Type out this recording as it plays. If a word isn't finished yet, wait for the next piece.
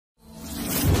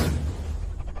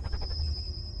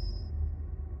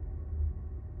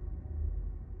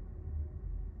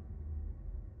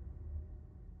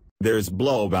There's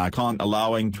blowback on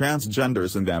allowing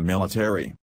transgenders in the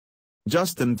military.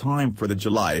 Just in time for the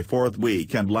July 4th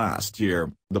weekend last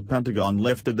year, the Pentagon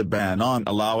lifted the ban on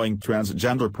allowing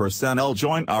transgender personnel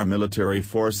join our military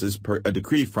forces per a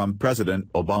decree from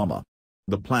President Obama.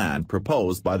 The plan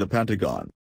proposed by the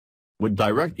Pentagon would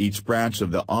direct each branch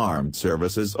of the armed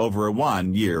services over a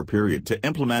one-year period to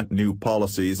implement new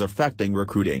policies affecting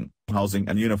recruiting, housing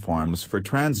and uniforms for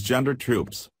transgender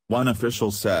troops, one official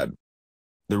said.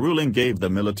 The ruling gave the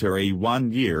military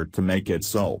 1 year to make it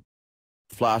so.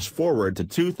 Flash forward to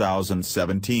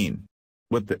 2017.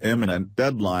 With the imminent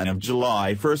deadline of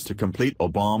July 1 to complete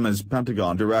Obama's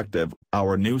Pentagon directive,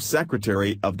 our new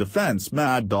Secretary of Defense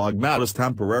Mad Dog Mattis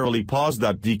temporarily paused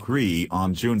that decree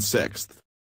on June 6.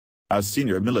 As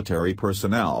senior military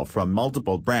personnel from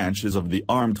multiple branches of the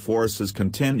armed forces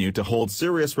continue to hold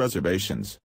serious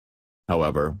reservations.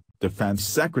 However, Defense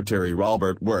Secretary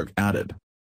Robert Work added,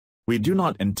 "We do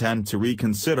not intend to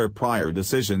reconsider prior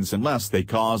decisions unless they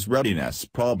cause readiness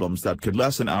problems that could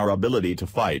lessen our ability to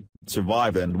fight,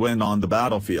 survive and win on the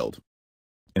battlefield."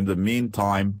 In the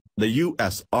meantime, the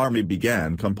U.S. Army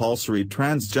began compulsory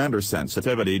transgender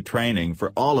sensitivity training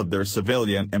for all of their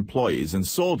civilian employees and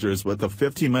soldiers with a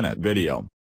 50-minute video.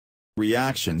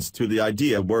 Reactions to the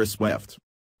idea were swift.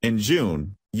 In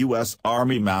June, U.S.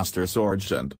 Army Master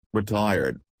Sergeant,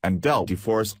 retired, and Delta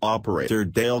Force operator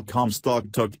Dale Comstock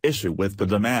took issue with the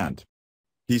demand.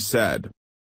 He said,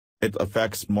 "It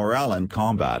affects morale and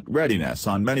combat readiness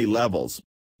on many levels.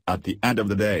 At the end of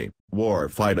the day, war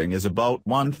fighting is about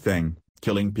one thing,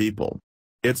 killing people.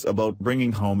 It's about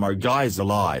bringing home our guys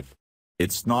alive.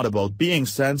 It's not about being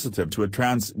sensitive to a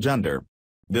transgender.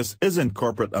 This isn't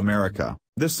corporate America,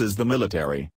 this is the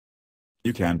military.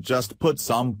 You can't just put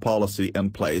some policy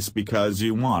in place because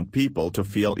you want people to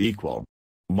feel equal.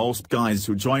 Most guys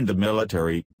who joined the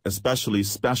military, especially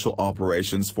Special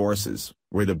Operations Forces,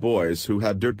 were the boys who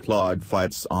had dirt-clawed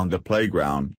fights on the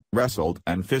playground, wrestled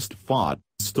and fist-fought,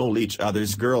 stole each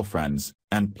other's girlfriends,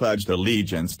 and pledged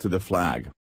allegiance to the flag.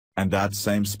 And that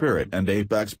same spirit and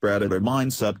apex predator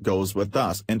mindset goes with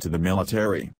us into the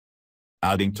military."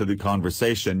 Adding to the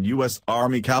conversation, U.S.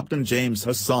 Army Captain James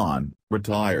Hassan,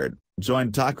 retired,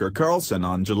 joined Tucker Carlson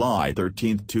on July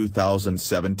 13,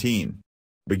 2017.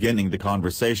 Beginning the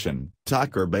conversation,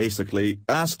 Tucker basically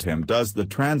asked him, does the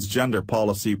transgender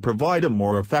policy provide a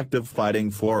more effective fighting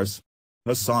force?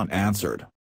 Hassan answered,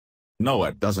 "No,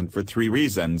 it doesn't, for three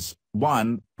reasons: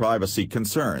 1, privacy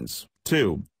concerns,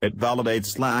 2, it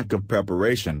validates lack of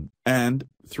preparation, and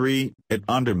 3, it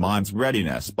undermines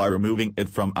readiness by removing it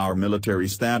from our military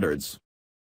standards."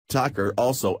 Tucker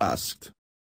also asked,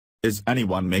 "Is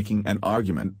anyone making an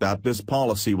argument that this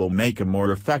policy will make a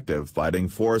more effective fighting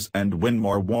force and win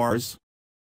more wars?"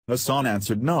 Hassan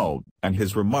answered no, and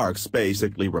his remarks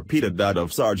basically repeated that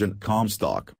of Sergeant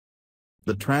Comstock.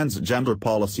 The transgender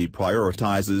policy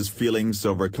prioritizes feelings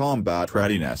over combat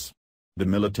readiness. The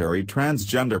military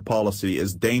transgender policy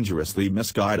is dangerously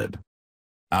misguided.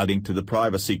 Adding to the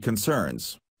privacy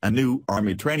concerns, a new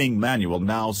Army training manual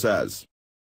now says,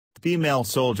 female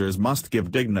soldiers must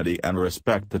give dignity and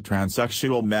respect to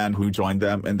transsexual men who join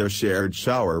them in their shared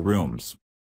shower rooms.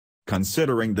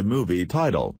 Considering the movie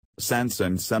title, Sense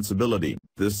and Sensibility,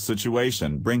 this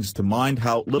situation brings to mind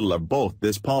how little of both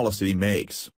this policy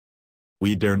makes.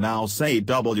 We dare now say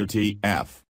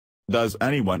WTF. Does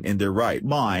anyone in their right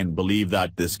mind believe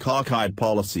that this cockeyed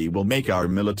policy will make our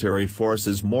military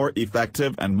forces more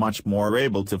effective and much more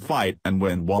able to fight and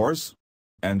win wars?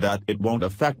 And that it won't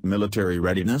affect military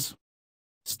readiness?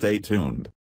 Stay tuned.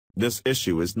 This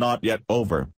issue is not yet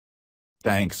over.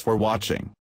 Thanks for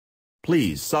watching.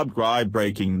 Please subscribe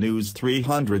Breaking News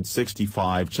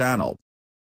 365 channel.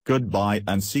 Goodbye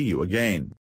and see you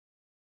again.